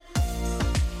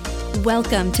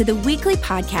Welcome to the weekly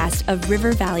podcast of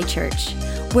River Valley Church.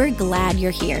 We're glad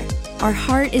you're here. Our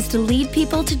heart is to lead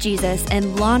people to Jesus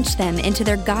and launch them into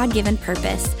their God-given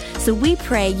purpose. So we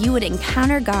pray you would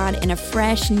encounter God in a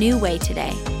fresh, new way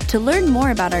today. To learn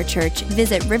more about our church,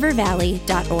 visit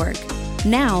rivervalley.org.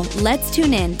 Now, let's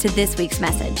tune in to this week's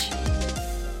message.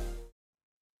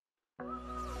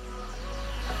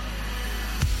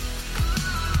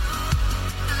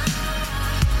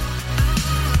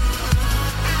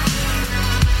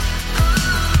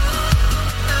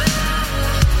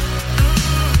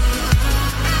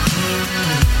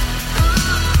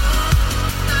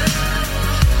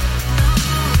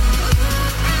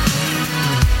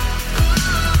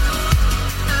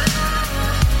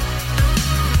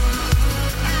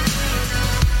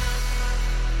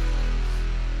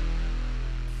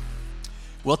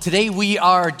 Well, today we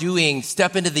are doing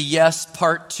Step Into the Yes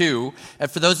Part 2. And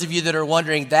for those of you that are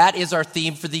wondering, that is our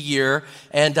theme for the year.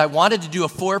 And I wanted to do a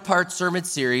 4-part sermon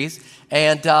series.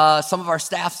 And some of our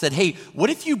staff said, hey, what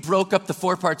if you broke up the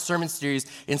 4-part sermon series?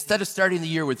 Instead of starting the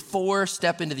year with 4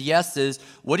 Step Into the Yeses,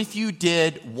 what if you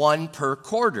did 1 per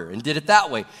quarter and did it that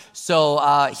way?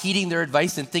 So heeding their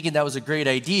advice and thinking that was a great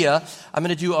idea, I'm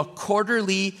going to do a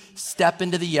quarterly Step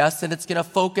Into the Yes, and it's going to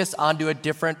focus onto a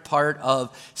different part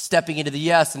of stepping into the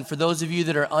yes. And for those of you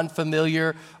that are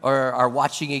unfamiliar or are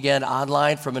watching again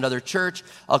online from another church,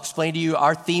 I'll explain to you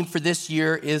our theme for this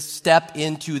year is Step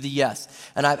Into the Yes.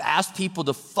 And I've asked people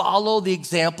to follow the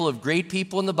example of great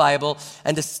people in the Bible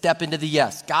and to step into the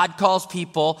yes. God calls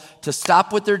people to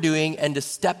stop what they're doing and to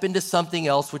step into something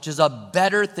else, which is a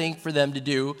better thing for them to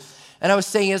do. And I was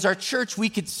saying, as our church, we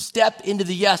could step into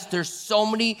the yes. There's so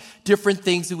many different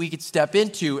things that we could step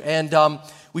into. And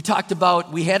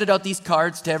we handed out these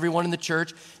cards to everyone in the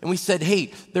church, and we said,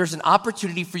 hey, there's an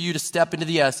opportunity for you to step into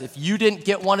the yes. If you didn't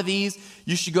get one of these,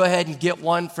 you should go ahead and get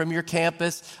one from your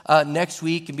campus next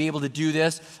week and be able to do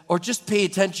this. Or just pay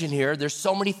attention here. There's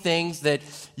so many things that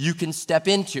you can step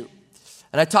into.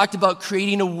 And I talked about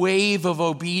creating a wave of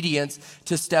obedience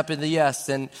to step in the yes.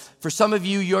 And for some of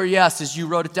you, your yes, as you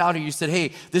wrote it down here, you said,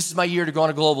 hey, this is my year to go on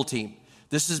a global team.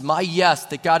 This is my yes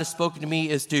that God has spoken to me,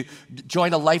 is to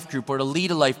join a life group or to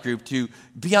lead a life group, to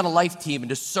be on a life team and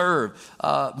to serve.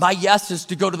 My yes is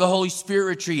to go to the Holy Spirit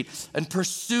retreat and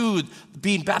pursue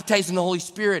being baptized in the Holy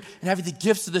Spirit and having the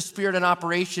gifts of the Spirit in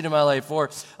operation in my life.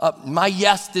 Or my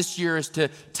yes this year is to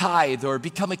tithe or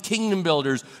become a kingdom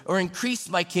builders or increase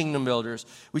my kingdom builders.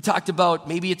 We talked about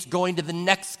maybe it's going to the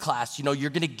next class. You know, you're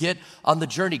going to get on the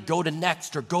journey, go to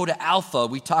next or go to Alpha.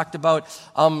 We talked about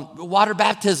water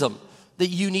baptism, that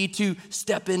you need to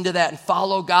step into that and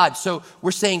follow God. So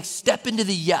we're saying step into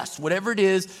the yes. Whatever it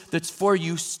is that's for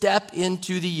you, step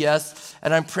into the yes.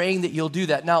 And I'm praying that you'll do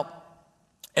that. Now,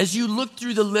 as you look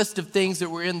through the list of things that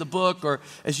were in the book, or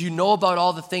as you know about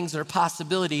all the things that are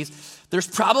possibilities, there's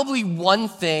probably one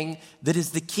thing that is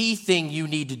the key thing you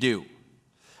need to do.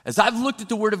 As I've looked at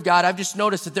the Word of God, I've just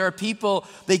noticed that there are people,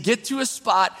 they get to a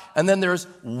spot, and then there's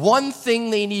one thing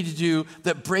they need to do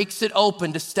that breaks it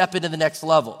open to step into the next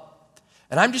level.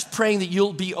 And I'm just praying that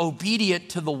you'll be obedient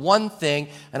to the one thing,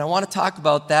 and I want to talk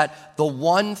about that, the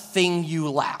one thing you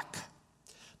lack.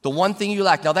 The one thing you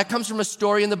lack. Now, that comes from a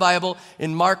story in the Bible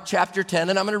in Mark chapter 10,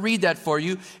 and I'm going to read that for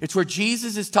you. It's where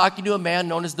Jesus is talking to a man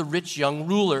known as the rich young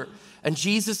ruler. And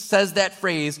Jesus says that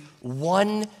phrase,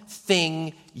 one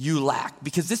thing you lack.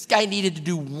 Because this guy needed to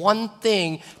do one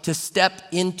thing to step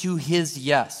into his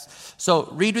yes. So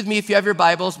read with me if you have your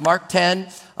Bibles, Mark 10.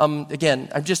 Again,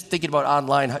 I'm just thinking about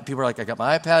online. People are like, I got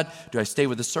my iPad. Do I stay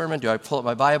with the sermon? Do I pull up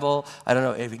my Bible? I don't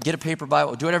know. Get a paper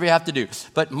Bible. Do whatever you have to do.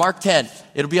 But Mark 10,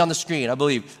 it'll be on the screen, I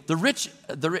believe.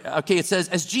 It says,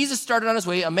 as Jesus started on his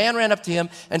way, a man ran up to him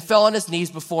and fell on his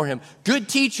knees before him. Good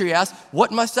teacher, he asked,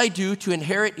 what must I do to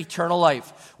inherit eternal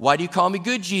life? Why do you call me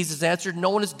good? Jesus answered, no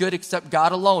one is good except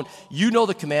God alone. You know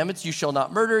the commandments. You shall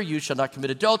not murder. You shall not commit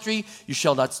adultery. You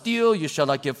shall not steal. You shall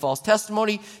not give false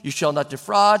testimony. You shall not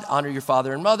defraud. Honor your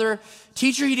father and mother.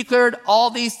 Teacher, he declared,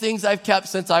 all these things I've kept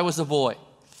since I was a boy.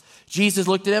 Jesus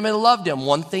looked at him and loved him.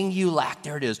 One thing you lack.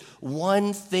 There it is.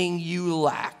 One thing you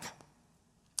lack.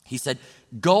 He said,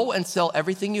 go and sell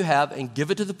everything you have and give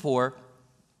it to the poor,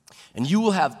 and you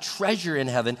will have treasure in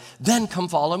heaven. Then come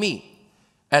follow me.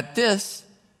 At this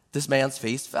man's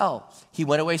face fell. He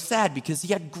went away sad because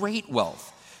he had great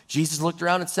wealth. Jesus looked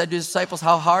around and said to his disciples,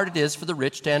 how hard it is for the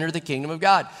rich to enter the kingdom of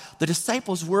God. The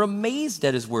disciples were amazed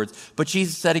at his words. But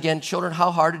Jesus said again, children,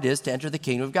 how hard it is to enter the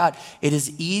kingdom of God. It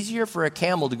is easier for a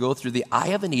camel to go through the eye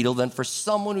of a needle than for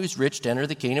someone who's rich to enter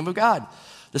the kingdom of God.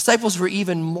 Disciples were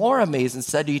even more amazed and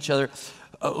said to each other,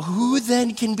 who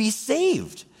then can be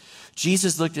saved?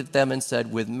 Jesus looked at them and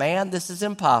said, with man this is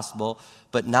impossible,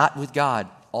 but not with God.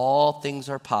 All things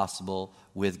are possible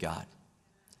with God.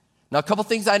 Now, a couple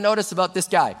things I noticed about this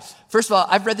guy. First of all,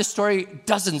 I've read this story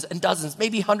dozens and dozens,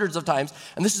 maybe hundreds of times,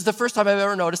 and this is the first time I've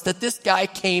ever noticed that this guy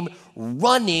came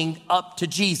running up to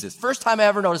Jesus. First time I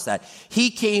ever noticed that. He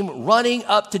came running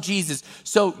up to Jesus.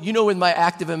 So, in my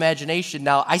active imagination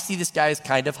now, I see this guy as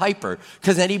kind of hyper,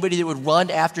 because anybody that would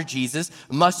run after Jesus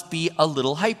must be a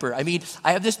little hyper. I mean,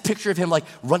 I have this picture of him like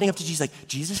running up to Jesus, like,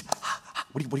 Jesus,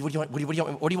 what do you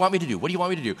want me to do? What do you want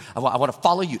me to do? I want to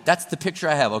follow you. That's the picture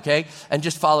I have, okay? And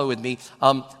just follow with me.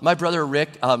 My brother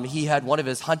Rick, he had one of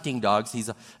his hunting dogs.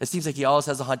 It seems like he always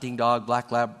has a hunting dog,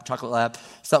 black lab, chocolate lab,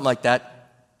 something like that.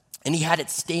 And he had it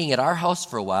staying at our house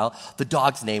for a while. The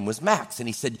dog's name was Max. And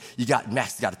he said,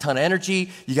 Max got a ton of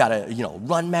energy. You got to,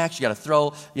 run Max. You got to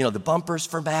throw, the bumpers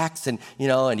for Max. And,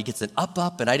 and he gets an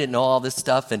up. And I didn't know all this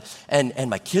stuff. And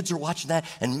my kids are watching that.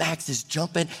 And Max is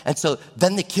jumping. And so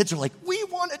then the kids are like, we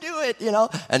want to do it,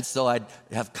 And so I'd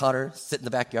have Connor sit in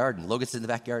the backyard and Logan sit in the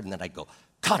backyard. And then I'd go,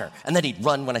 Connor. And then he'd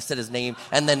run when I said his name.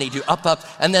 And then he'd do up.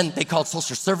 And then they called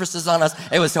social services on us.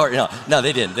 It was hard. No,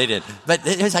 they didn't. But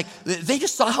it was like, they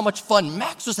just saw how much fun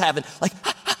Max was having, like,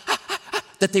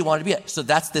 that they wanted to be at. So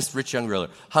that's this rich young ruler.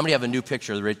 How many have a new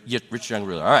picture of the rich young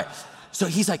ruler? All right. So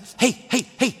he's like,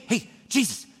 hey,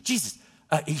 Jesus.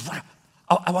 I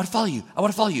want to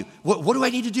follow you. What do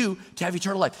I need to do to have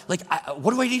eternal life? Like,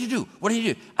 what do I need to do? What do I need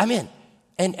to do? I'm in.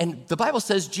 And the Bible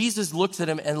says Jesus looks at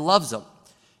him and loves him.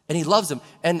 And he loves him.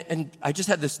 And I just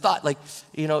had this thought, like,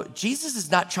 Jesus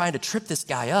is not trying to trip this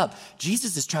guy up.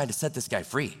 Jesus is trying to set this guy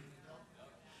free.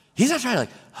 He's not trying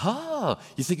to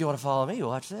you think you want to follow me?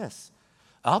 Watch this.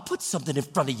 I'll put something in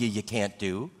front of you can't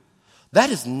do. That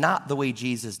is not the way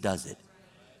Jesus does it.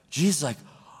 Jesus is like,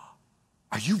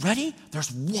 are you ready?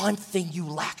 There's one thing you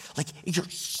lack. Like, you're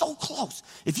so close.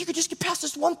 If you could just get past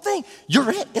this one thing,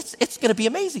 you're it. It's going to be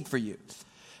amazing for you.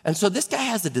 And so this guy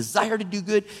has a desire to do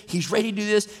good. He's ready to do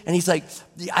this. And he's like,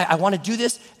 I want to do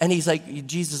this. And he's like,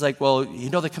 Jesus is like, well,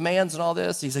 you know the commands and all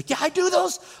this? He's like, yeah, I do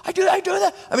those. I do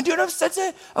that. I've been doing them since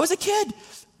I was a kid.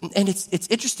 And it's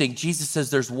interesting. Jesus says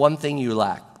there's one thing you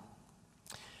lack.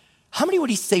 How many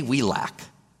would he say we lack?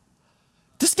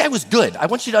 This guy was good. I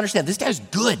want you to understand, this guy's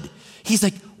good. He's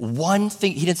like, one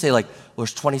thing. He didn't say like, well,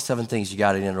 there's 27 things you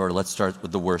got in order. Let's start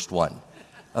with the worst one.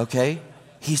 Okay?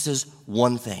 He says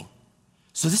one thing.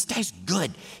 So this guy's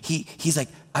good. He's like,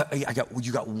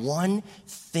 you got one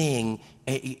thing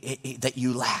that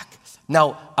you lack.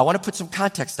 Now, I want to put some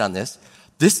context on this.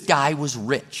 This guy was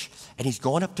rich, and he's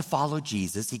going up to follow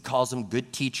Jesus. He calls him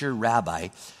good teacher, rabbi.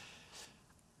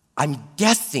 I'm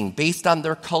guessing, based on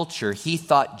their culture, he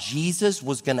thought Jesus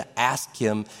was going to ask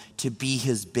him to be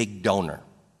his big donor.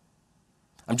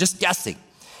 I'm just guessing.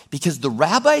 Because the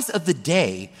rabbis of the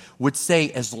day would say,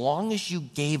 as long as you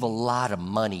gave a lot of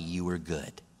money, you were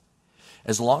good.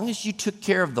 As long as you took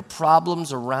care of the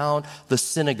problems around the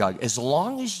synagogue, as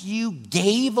long as you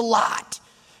gave a lot,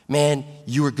 man,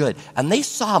 you were good. And they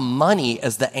saw money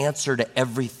as the answer to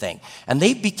everything. And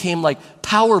they became like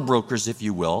power brokers, if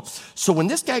you will. So when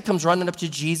this guy comes running up to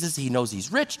Jesus, he knows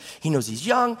he's rich, he knows he's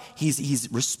young,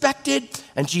 he's respected,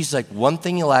 and Jesus is like, one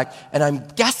thing you lack. And I'm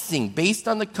guessing, based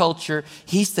on the culture,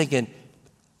 he's thinking,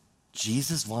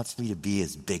 Jesus wants me to be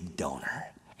his big donor.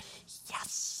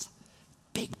 Yes,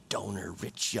 big donor,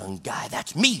 rich young guy,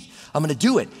 that's me. I'm going to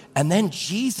do it. And then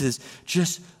Jesus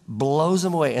just blows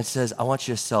him away and says, I want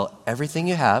you to sell everything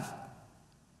you have,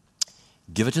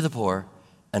 give it to the poor,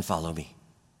 and follow me.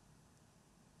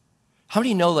 How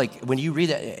many know, like, when you read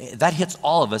that hits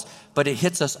all of us, but it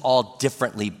hits us all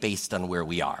differently based on where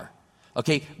we are.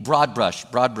 Okay, broad brush.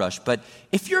 But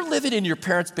if you're living in your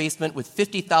parents' basement with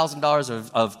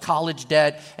 $50,000 of college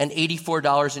debt and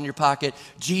 $84 in your pocket,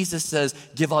 Jesus says,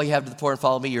 give all you have to the poor and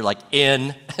follow me. You're like,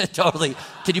 in, totally.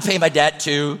 Can you pay my debt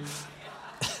too?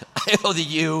 I owe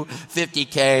you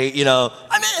 $50K,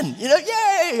 I'm in,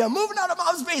 yay, I'm moving out of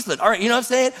mom's basement. All right, you know what I'm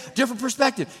saying? Different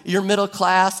perspective. You're middle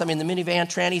class. The minivan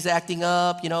tranny's acting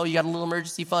up. You got a little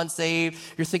emergency fund saved.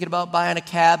 You're thinking about buying a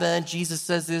cabin. Jesus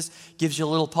says this, gives you a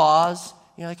little pause.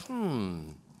 You're like,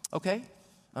 okay,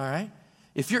 all right.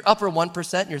 If you're upper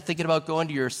 1% and you're thinking about going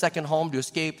to your second home to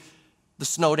escape the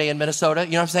snow day in Minnesota,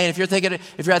 you know what I'm saying? If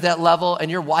you're at that level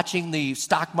and you're watching the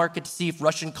stock market to see if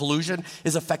Russian collusion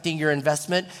is affecting your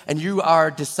investment, and you are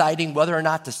deciding whether or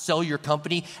not to sell your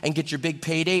company and get your big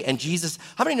payday, and Jesus,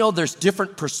 how many know there's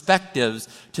different perspectives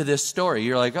to this story?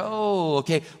 You're like, oh,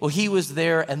 okay, well, he was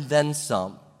there and then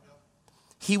some.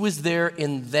 He was there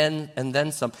and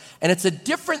then some. And it's a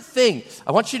different thing.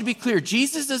 I want you to be clear.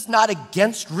 Jesus is not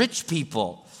against rich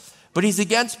people. But he's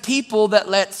against people that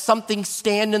let something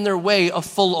stand in their way of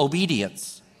full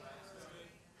obedience.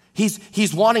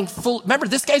 He's wanting full, remember,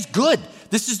 this guy's good.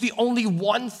 This is the only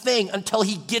one thing until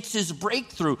he gets his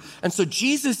breakthrough. And so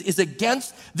Jesus is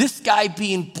against this guy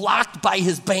being blocked by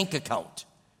his bank account.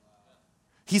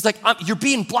 He's like, you're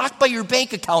being blocked by your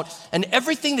bank account, and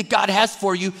everything that God has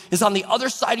for you is on the other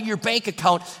side of your bank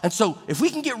account. And so if we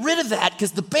can get rid of that,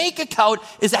 because the bank account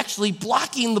is actually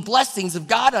blocking the blessings of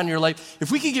God on your life,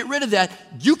 if we can get rid of that,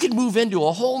 you can move into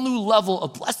a whole new level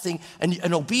of blessing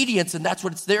and obedience, and that's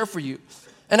what it's there for you.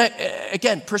 And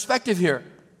again, perspective here.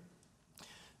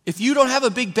 If you don't have a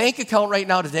big bank account right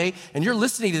now today, and you're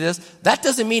listening to this, that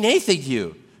doesn't mean anything to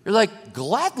you. You're like,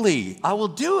 gladly, I will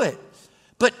do it.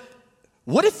 But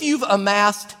what if you've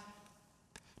amassed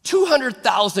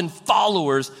 200,000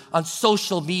 followers on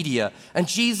social media, and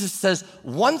Jesus says,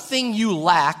 one thing you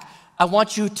lack, I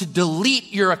want you to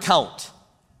delete your account.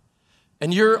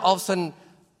 And you're all of a sudden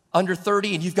under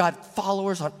 30, and you've got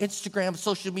followers on Instagram,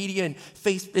 social media, and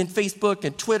Facebook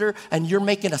and Twitter, and you're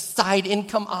making a side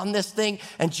income on this thing.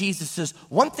 And Jesus says,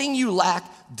 one thing you lack,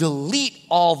 delete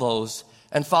all those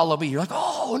and follow me. You're like,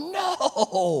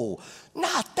 oh no,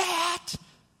 not that.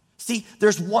 See,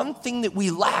 there's one thing that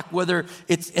we lack, whether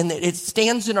it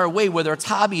stands in our way, whether it's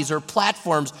hobbies or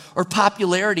platforms or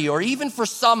popularity, or even for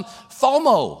some,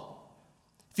 FOMO.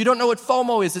 If you don't know what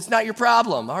FOMO is, it's not your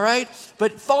problem, all right?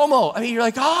 But FOMO, I mean, you're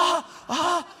like,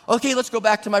 okay, let's go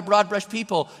back to my broad brush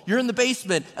people. You're in the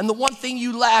basement, and the one thing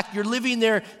you lack, you're living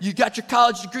there, you got your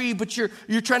college degree, but you're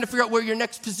trying to figure out where your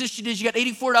next position is. You got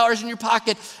 $84 in your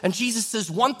pocket, and Jesus says,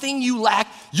 one thing you lack,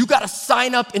 you got to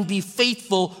sign up and be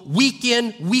faithful week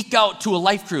in, week out to a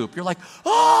life group. You're like,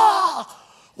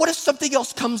 what if something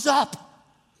else comes up?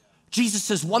 Jesus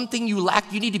says, one thing you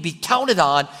lack, you need to be counted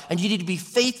on, and you need to be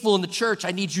faithful in the church.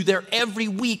 I need you there every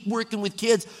week working with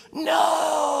kids.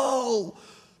 No,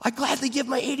 I gladly give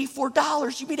my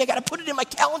 $84. You mean I got to put it in my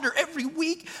calendar every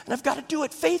week, and I've got to do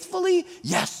it faithfully?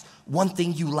 Yes, one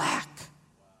thing you lack.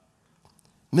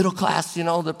 Middle class,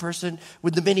 the person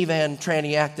with the minivan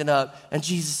tranny acting up, and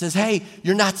Jesus says, hey,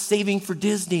 you're not saving for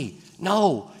Disney.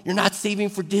 No, you're not saving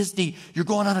for Disney. You're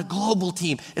going on a global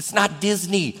team. It's not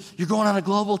Disney. You're going on a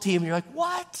global team. And you're like,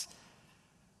 what?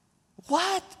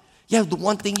 What? Yeah, the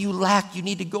one thing you lack, you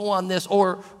need to go on this.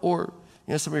 Or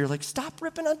some of you are like, stop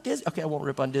ripping on Disney. Okay, I won't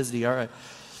rip on Disney. All right.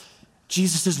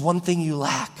 Jesus says, one thing you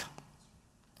lack.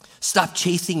 Stop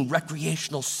chasing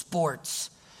recreational sports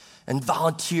and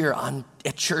volunteer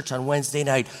at church on Wednesday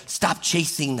night. Stop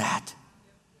chasing that.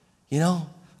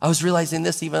 I was realizing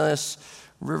this even on this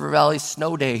River Valley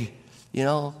snow day,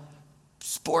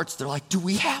 sports, they're like, do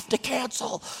we have to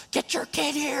cancel? Get your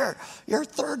kid here. Your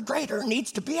third grader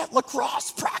needs to be at lacrosse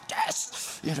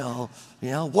practice.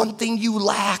 One thing you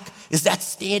lack is that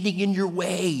standing in your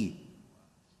way.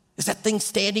 Is that thing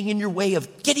standing in your way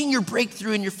of getting your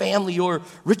breakthrough in your family or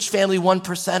rich family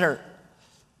 1%er?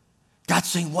 God's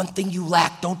saying one thing you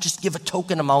lack, don't just give a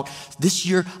token amount. This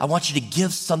year, I want you to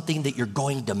give something that you're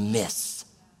going to miss.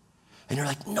 And you're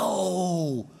like,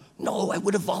 no, I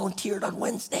would have volunteered on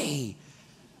Wednesday.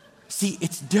 See,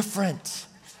 it's different.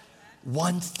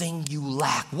 One thing you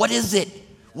lack. What is it?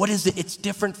 It's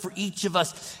different for each of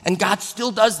us. And God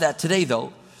still does that today,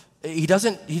 though. He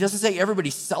doesn't say everybody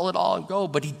sell it all and go,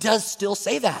 but he does still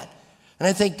say that. And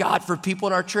I thank God for people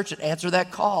in our church that answer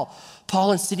that call.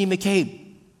 Paul and Cindy McCabe,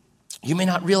 you may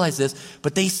not realize this,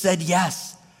 but they said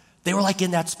yes. They were like in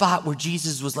that spot where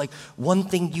Jesus was like, one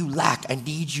thing you lack, I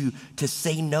need you to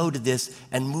say no to this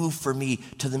and move for me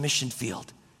to the mission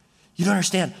field. You don't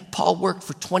understand. Paul worked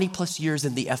for 20 plus years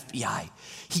in the FBI.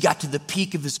 He got to the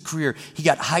peak of his career. He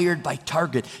got hired by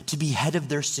Target to be head of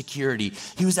their security.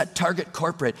 He was at Target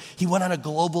corporate. He went on a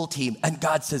global team. And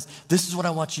God says, this is what I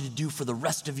want you to do for the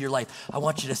rest of your life. I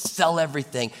want you to sell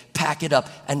everything, pack it up,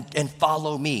 and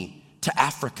follow me to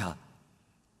Africa.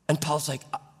 And Paul's like,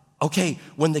 okay,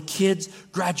 when the kids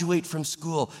graduate from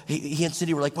school, he and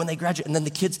Cindy were like, when they graduate, and then the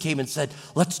kids came and said,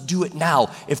 let's do it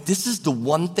now. If this is the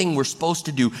one thing we're supposed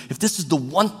to do, if this is the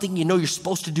one thing you're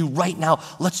supposed to do right now,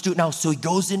 let's do it now. So he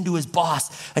goes into his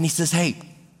boss and he says, hey,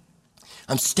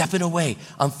 I'm stepping away.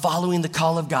 I'm following the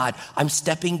call of God. I'm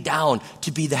stepping down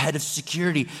to be the head of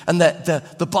security. And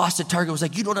the boss at Target was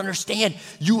like, you don't understand.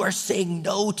 You are saying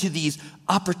no to these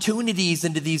opportunities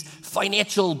and to these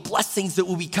financial blessings that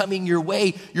will be coming your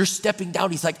way. You're stepping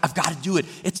down. He's like, I've got to do it.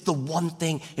 It's the one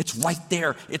thing. It's right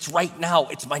there. It's right now.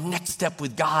 It's my next step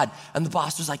with God. And the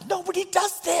boss was like, nobody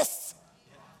does this.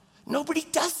 Nobody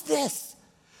does this.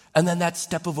 And then that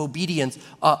step of obedience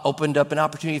opened up an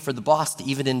opportunity for the boss to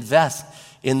even invest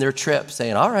in their trip,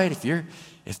 saying, all right,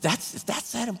 if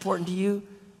that's that important to you,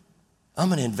 I'm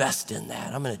going to invest in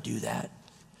that. I'm going to do that.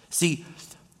 See,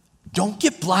 don't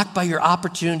get blocked by your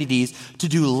opportunities to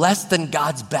do less than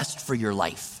God's best for your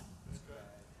life.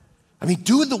 I mean,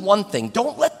 do the one thing.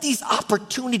 Don't let these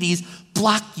opportunities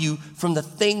block you from the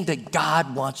thing that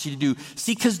God wants you to do.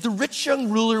 See, because the rich young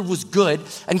ruler was good,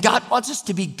 and God wants us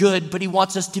to be good, but he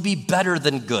wants us to be better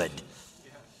than good.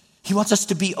 He wants us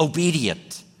to be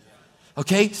obedient.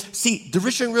 Okay? See, the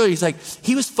rich young ruler,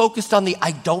 he was focused on the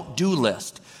I don't do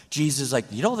list. Jesus is like,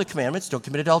 you know the commandments, don't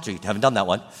commit adultery. Haven't done that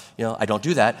one. I don't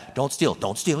do that. Don't steal.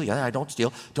 Don't steal. Yeah, I don't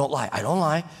steal. Don't lie. I don't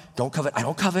lie. Don't covet. I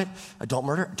don't covet. Don't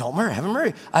murder. Don't murder. I haven't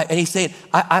murdered. And he's saying,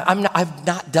 I've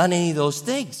not done any of those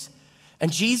things.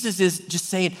 And Jesus is just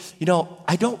saying,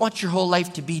 I don't want your whole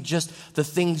life to be just the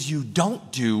things you don't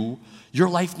do. Your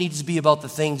life needs to be about the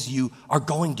things you are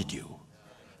going to do,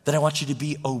 that I want you to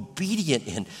be obedient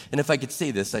in. And if I could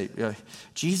say this,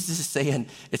 Jesus is saying,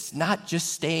 it's not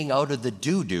just staying out of the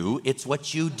do-do, it's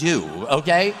what you do,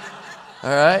 okay? All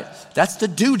right? That's the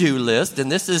do-do list,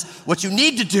 and this is what you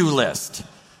need to do list.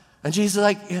 And Jesus is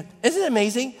like, isn't it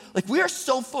amazing? We are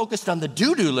so focused on the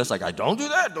do-do list, I don't do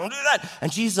that, don't do that.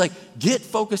 And Jesus is like, get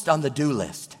focused on the do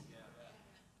list.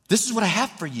 This is what I have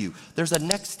for you. There's a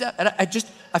next step. And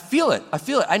I feel it.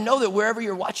 I know that wherever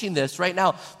you're watching this right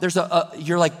now,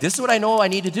 you're like, this is what I know I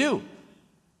need to do.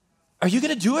 Are you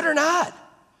going to do it or not?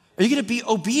 Are you going to be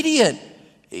obedient?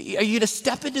 Are you going to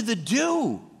step into the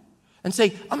do and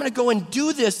say, I'm going to go and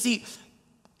do this? See,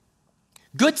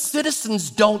 good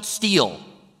citizens don't steal.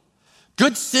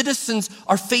 Good citizens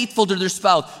are faithful to their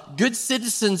spouse. Good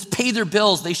citizens pay their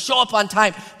bills. They show up on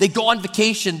time. They go on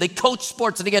vacation. They coach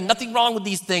sports. And again, nothing wrong with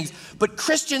these things. But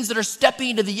Christians that are stepping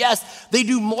into the yes, they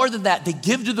do more than that. They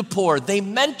give to the poor. They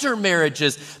mentor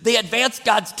marriages. They advance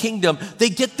God's kingdom. They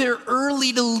get there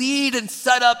early to lead and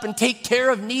set up and take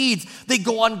care of needs. They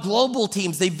go on global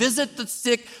teams. They visit the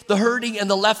sick, the hurting, and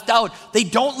the left out. They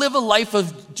don't live a life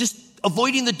of just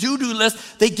avoiding the do-do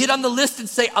list. They get on the list and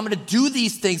say, I'm going to do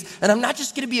these things. And I'm not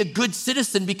just going to be a good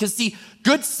citizen, because see,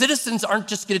 good citizens aren't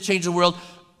just going to change the world.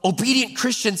 Obedient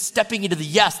Christians stepping into the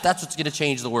yes, that's what's going to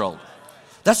change the world.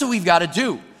 That's what we've got to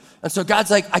do. And so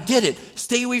God's like, I get it.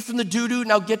 Stay away from the do-do.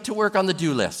 Now get to work on the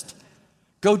do list.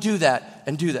 Go do that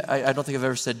and do that. I don't think I've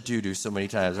ever said do-do so many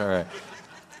times. All right.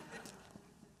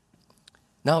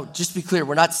 Now, just to be clear,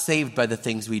 we're not saved by the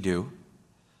things we do.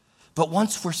 But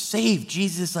once we're saved,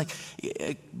 Jesus is like,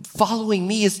 following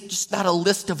me is just not a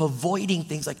list of avoiding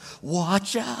things like,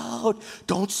 watch out,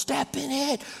 don't step in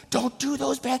it, don't do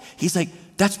those bad. He's like,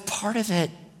 that's part of it.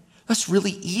 That's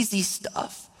really easy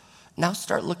stuff. Now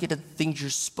start looking at the things you're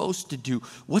supposed to do.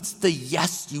 What's the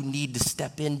yes you need to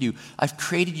step into? I've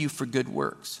created you for good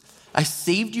works. I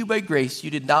saved you by grace.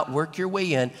 You did not work your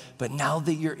way in, but now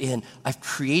that you're in, I've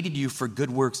created you for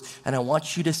good works, and I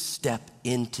want you to step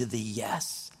into the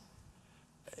yes.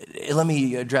 Let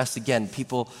me address again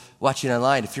people watching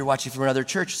online. If you're watching from another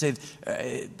church, say,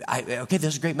 okay, this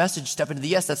is a great message, step into the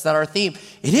yes. That's not our theme.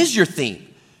 It is your theme.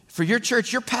 For your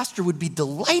church, your pastor would be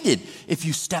delighted if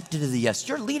you stepped into the yes.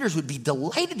 Your leaders would be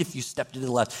delighted if you stepped into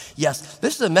the left. Yes,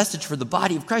 this is a message for the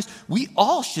body of Christ. We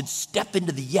all should step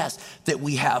into the yes that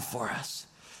we have for us.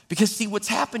 Because see, what's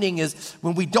happening is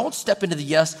when we don't step into the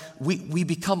yes, we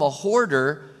become a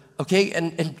hoarder, okay?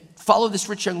 And follow this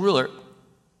rich young ruler.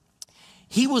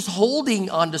 He was holding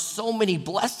on to so many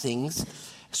blessings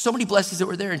that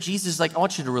were there. And Jesus is like, I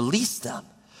want you to release them.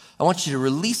 I want you to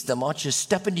release them. I want you to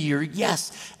step into your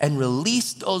yes and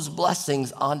release those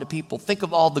blessings onto people. Think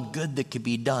of all the good that could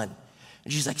be done.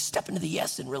 And she's like, step into the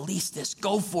yes and release this.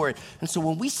 Go for it. And so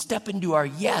when we step into our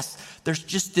yes, there's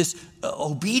just this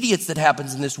obedience that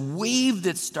happens and this wave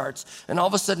that starts. And all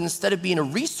of a sudden, instead of being a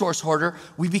resource hoarder,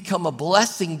 we become a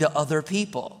blessing to other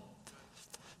people.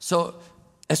 So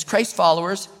as Christ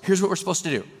followers, here's what we're supposed to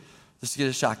do. This is going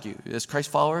to shock you. As Christ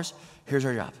followers, here's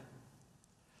our job.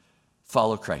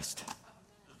 Follow Christ.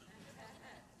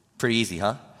 Pretty easy,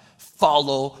 huh?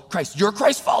 Follow Christ. You're a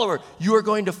Christ follower. You are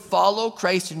going to follow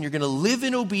Christ, and you're going to live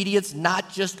in obedience,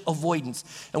 not just avoidance.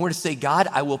 And we're going to say, God,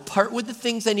 I will part with the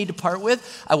things I need to part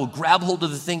with. I will grab hold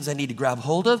of the things I need to grab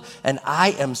hold of, and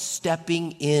I am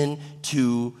stepping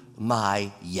into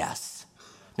my yes.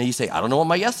 Now you say, I don't know what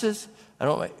my yes is.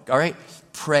 All right,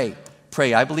 pray.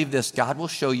 I believe this. God will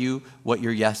show you what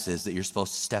your yes is that you're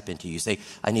supposed to step into. You say,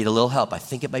 I need a little help. I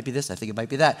think it might be this. I think it might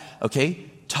be that.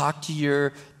 Okay, talk to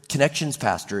your connections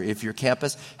pastor. If your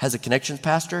campus has a connections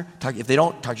pastor, if they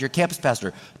don't, talk to your campus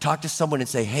pastor. Talk to someone and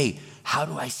say, hey, how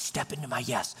do I step into my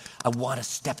yes? I want to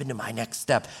step into my next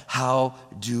step. How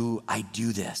do I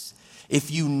do this?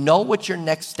 If you know what your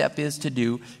next step is to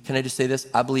do, can I just say this?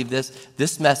 I believe this.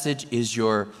 This message is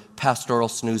your pastoral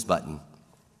snooze button.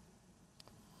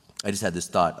 I just had this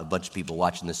thought, a bunch of people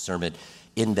watching this sermon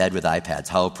in bed with iPads.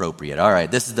 How appropriate. All right,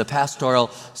 this is the pastoral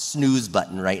snooze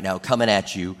button right now coming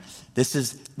at you.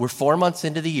 We're 4 months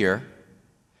into the year,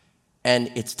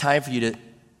 and it's time for you to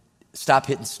stop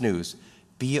hitting snooze.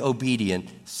 Be obedient.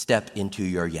 Step into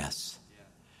your yes.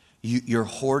 You're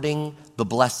hoarding the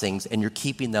blessings, and you're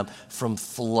keeping them from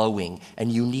flowing.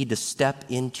 And you need to step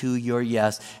into your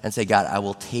yes and say, God, I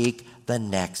will take the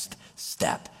next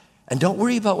step. And don't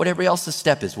worry about what everybody else's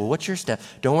step is. Well, what's your step?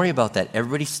 Don't worry about that.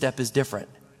 Everybody's step is different.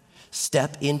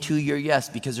 Step into your yes,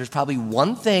 because there's probably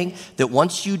one thing that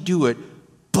once you do it,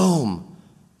 boom,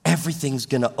 everything's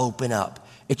going to open up.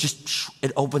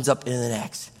 It opens up into the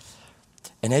next.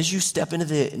 And as you step into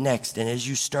the next, and as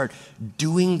you start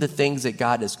doing the things that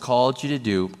God has called you to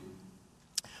do,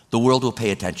 the world will pay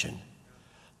attention.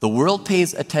 The world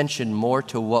pays attention more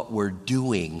to what we're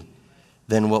doing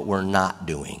than what we're not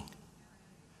doing.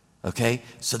 Okay?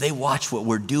 So they watch what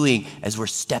we're doing as we're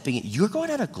stepping in. You're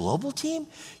going on a global team?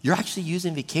 You're actually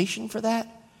using vacation for that?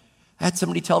 I had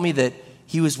somebody tell me that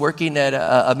he was working at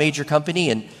a major company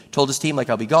and told his team,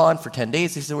 I'll be gone for 10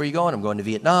 days. They said, where are you going? I'm going to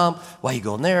Vietnam. Why are you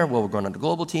going there? Well, we're going on a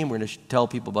global team. We're going to tell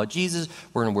people about Jesus.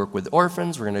 We're going to work with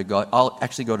orphans. We're going to I'll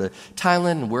actually go to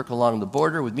Thailand and work along the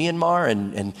border with Myanmar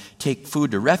and take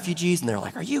food to refugees. And they're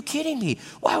like, are you kidding me?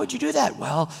 Why would you do that?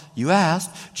 Well, you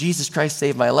asked. Jesus Christ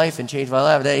saved my life and changed my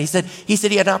life. He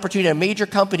said he had an opportunity at a major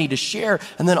company to share.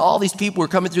 And then all these people were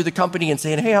coming through the company and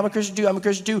saying, hey, I'm a Christian too. I'm a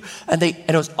Christian too. And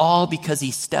it was all because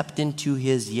he stepped into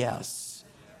his yes.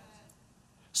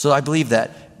 So I believe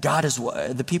that God is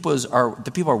the people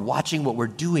are watching what we're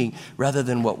doing rather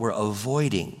than what we're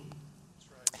avoiding.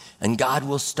 And God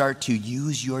will start to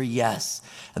use your yes,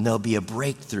 and there'll be a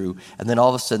breakthrough, and then all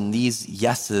of a sudden these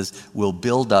yeses will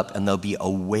build up, and there'll be a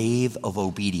wave of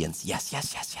obedience. Yes,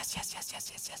 yes, yes, yes, yes, yes, yes,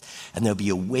 yes, yes. And there'll be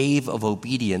a wave of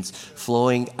obedience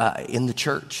flowing in the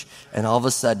church, and all of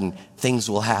a sudden things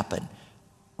will happen.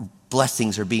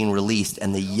 Blessings are being released,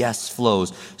 and the yes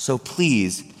flows. So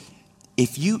please,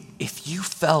 if you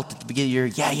felt at the beginning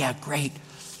of the year, yeah, great.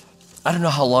 I don't know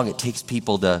how long it takes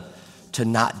people to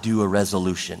not do a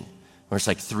resolution, where it's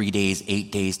like 3 days,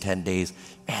 8 days, 10 days.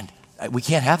 And we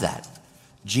can't have that.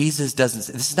 Jesus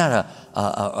doesn't, this is not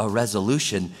a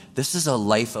resolution. This is a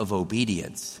life of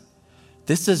obedience.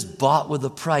 This is bought with a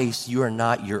price. You are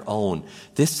not your own.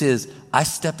 This is, I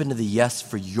step into the yes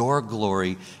for your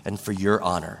glory and for your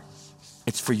honor.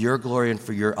 It's for your glory and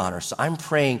for your honor. So I'm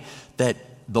praying that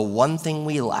the one thing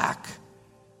we lack,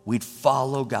 we'd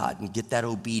follow God and get that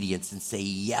obedience and say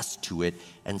yes to it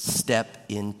and step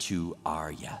into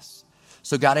our yes.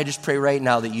 So God, I just pray right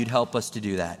now that you'd help us to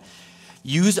do that.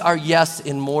 Use our yes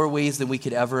in more ways than we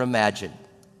could ever imagine.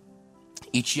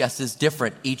 Each yes is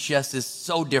different. Each yes is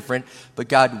so different. But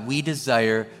God, we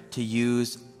desire to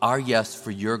use our yes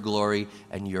for your glory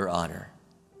and your honor.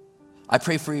 I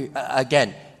pray for,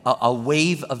 again, a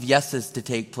wave of yeses to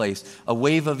take place, a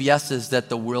wave of yeses that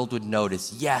the world would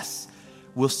notice. Yes,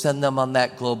 we'll send them on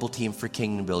that global team for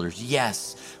Kingdom Builders.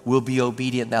 Yes, we'll be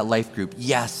obedient in that life group.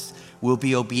 Yes, we'll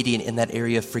be obedient in that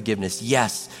area of forgiveness.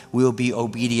 Yes, we'll be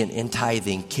obedient in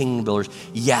tithing, Kingdom Builders.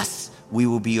 Yes, we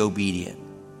will be obedient.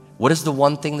 What is the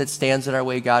one thing that stands in our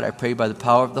way, God? I pray by the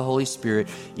power of the Holy Spirit,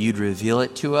 you'd reveal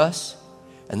it to us.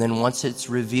 And then once it's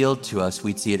revealed to us,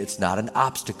 we'd see it. It's not an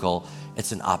obstacle,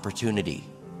 it's an opportunity.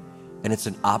 And it's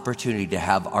an opportunity to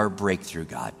have our breakthrough,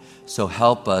 God. So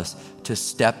help us to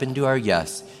step into our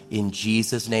yes. In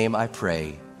Jesus' name I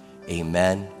pray.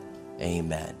 Amen.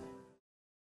 Amen.